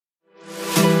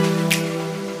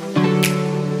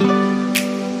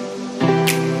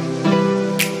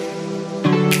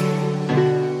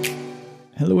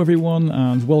everyone,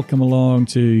 and welcome along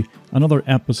to another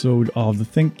episode of the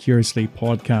Think Curiously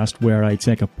podcast, where I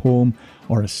take a poem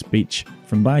or a speech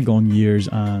from bygone years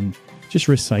and just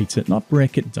recite it, not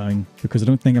break it down, because I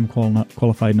don't think I'm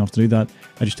qualified enough to do that.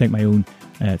 I just take my own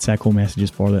take-home messages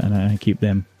for it, and I keep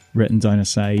them written down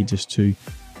aside just to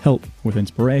help with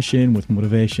inspiration, with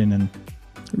motivation, and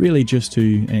really just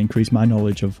to increase my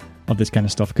knowledge of this kind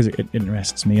of stuff, because it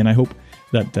interests me, and I hope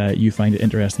that you find it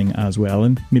interesting as well.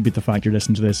 And maybe the fact you're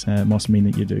listening to this must mean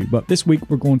that you do. But this week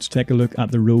we're going to take a look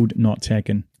at The Road Not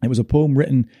Taken. It was a poem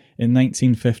written in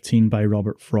 1915 by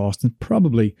Robert Frost, and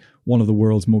probably one of the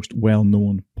world's most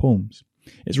well-known poems.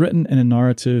 It's written in a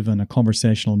narrative and a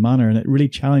conversational manner, and it really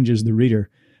challenges the reader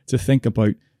to think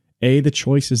about the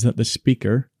choices that the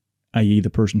speaker, i.e. the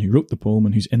person who wrote the poem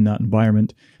and who's in that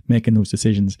environment making those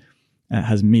decisions,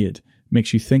 has made.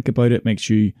 Makes you think about it, makes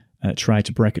you try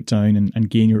to break it down and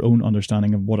gain your own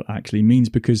understanding of what it actually means,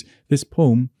 because this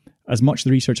poem, as much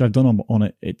the research I've done on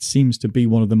it, it seems to be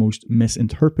one of the most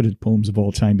misinterpreted poems of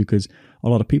all time, because a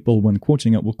lot of people, when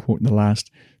quoting it, will quote the last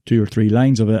 2 or 3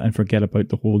 lines of it and forget about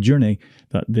the whole journey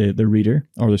that the reader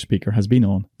or the speaker has been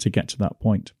on to get to that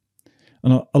point.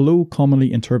 And although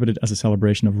commonly interpreted as a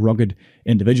celebration of rugged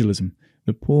individualism,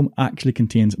 the poem actually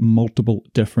contains multiple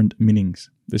different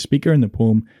meanings. The speaker in the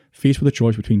poem, faced with a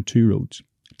choice between 2 roads,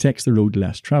 takes the road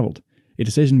less travelled, a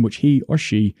decision which he or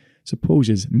she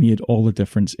supposes made all the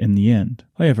difference in the end.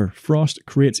 However, Frost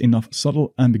creates enough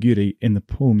subtle ambiguity in the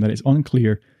poem that it's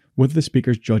unclear whether the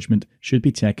speaker's judgment should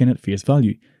be taken at face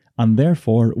value, and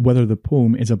therefore whether the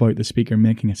poem is about the speaker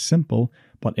making a simple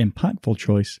but impactful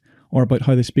choice, or about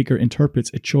how the speaker interprets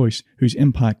a choice whose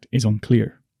impact is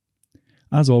unclear.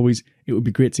 As always, it would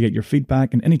be great to get your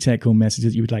feedback and any take-home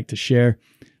messages you would like to share.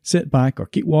 Sit back or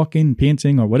keep walking,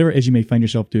 painting, or whatever it is you may find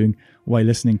yourself doing while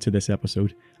listening to this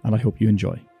episode, and I hope you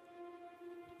enjoy.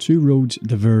 2 roads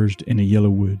diverged in a yellow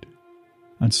wood,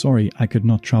 and sorry I could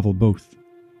not travel both,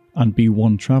 and be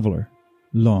one traveller.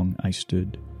 Long I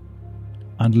stood,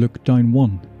 and looked down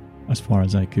one as far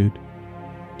as I could,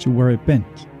 to where it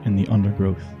bent in the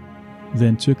undergrowth,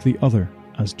 then took the other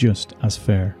as just as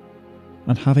fair,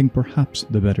 and having perhaps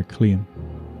the better claim,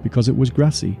 because it was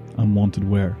grassy and wanted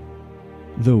wear,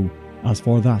 though, as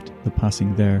for that, the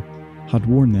passing there had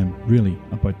worn them really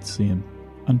about the same,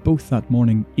 and both that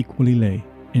morning equally lay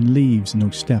in leaves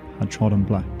no step had trodden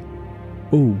black.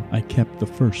 Oh, I kept the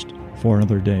first for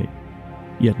another day,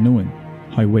 yet knowing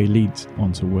how way leads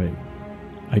on to way,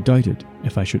 I doubted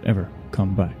if I should ever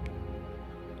come back.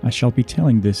 I shall be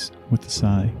telling this with a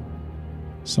sigh,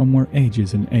 somewhere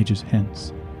ages and ages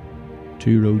hence,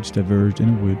 2 roads diverged in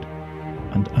a wood,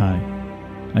 and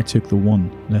I took the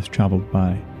one less travelled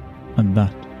by, and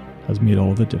that has made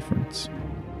all the difference.